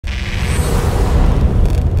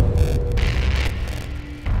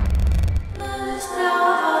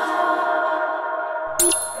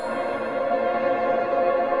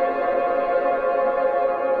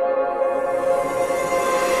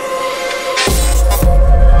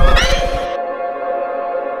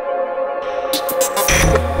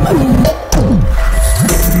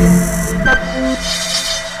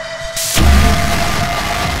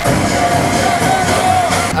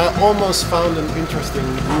almost found an interesting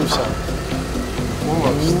new sound.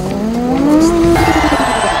 Almost.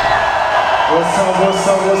 What's up, what's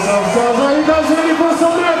up, what's up, what's up? Are you guys ready for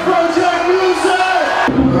some Afrojack music?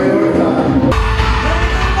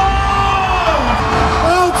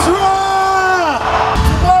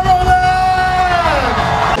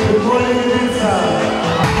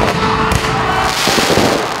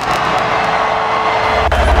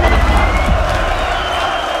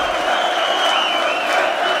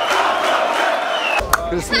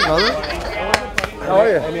 Christine, brother. How are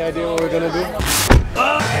you? Any idea what we're gonna do?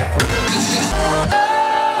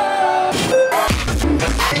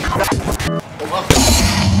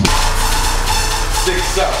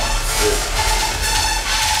 Six out.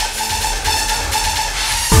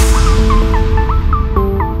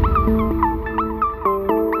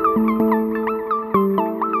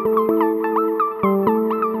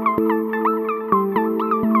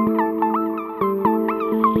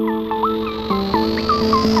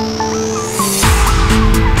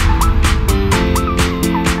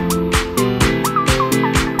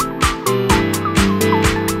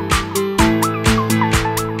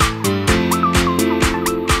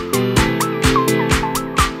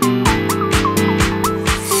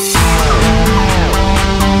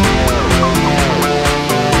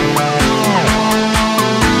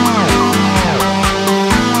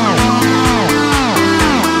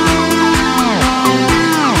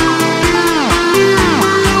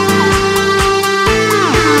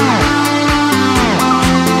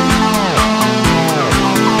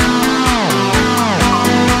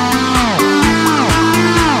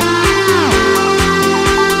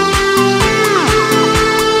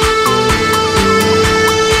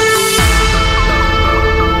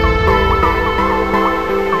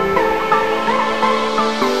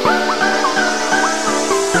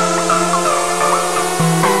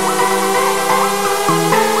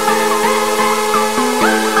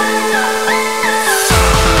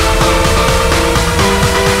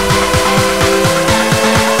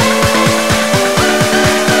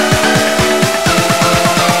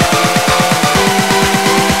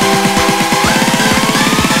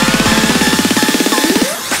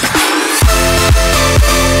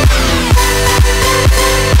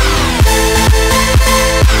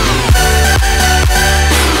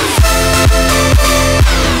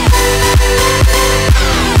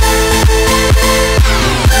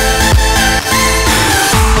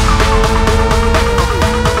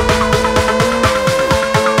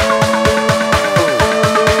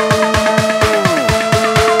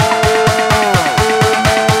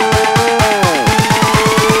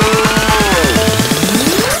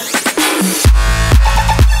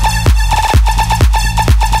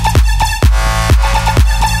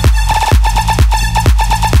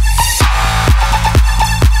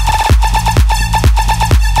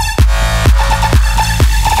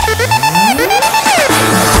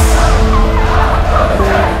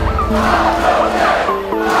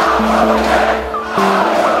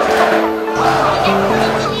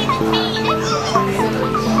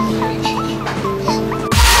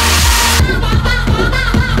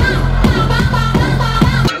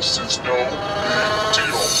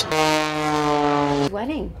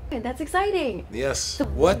 Wedding. That's exciting. Yes.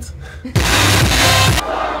 What?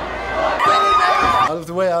 Out of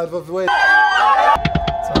the way, out of the way.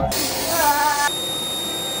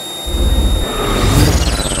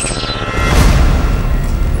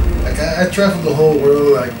 Like I traveled the whole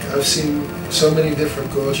world. Like I've seen so many different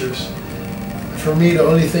cultures. For me, the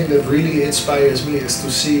only thing that really inspires me is to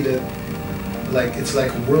see that, like it's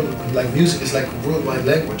like music is like a worldwide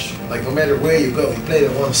language. Like no matter where you go, you play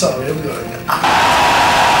that one song, and everybody go like, ah.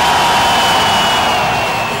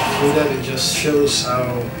 Through that, it just shows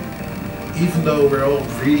how, even though we're all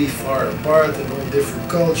really far apart and all different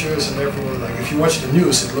cultures and everyone, like if you watch the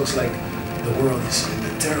news, it looks like the world is in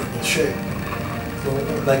a terrible shape. So,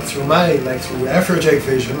 like through Afrojack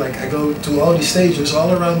vision, like I go to all these stages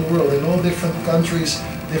all around the world in all different countries,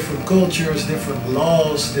 different cultures, different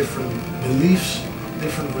laws, different beliefs,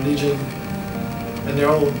 different religion, and they're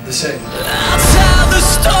all the same. That's how the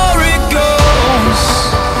story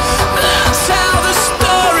goes.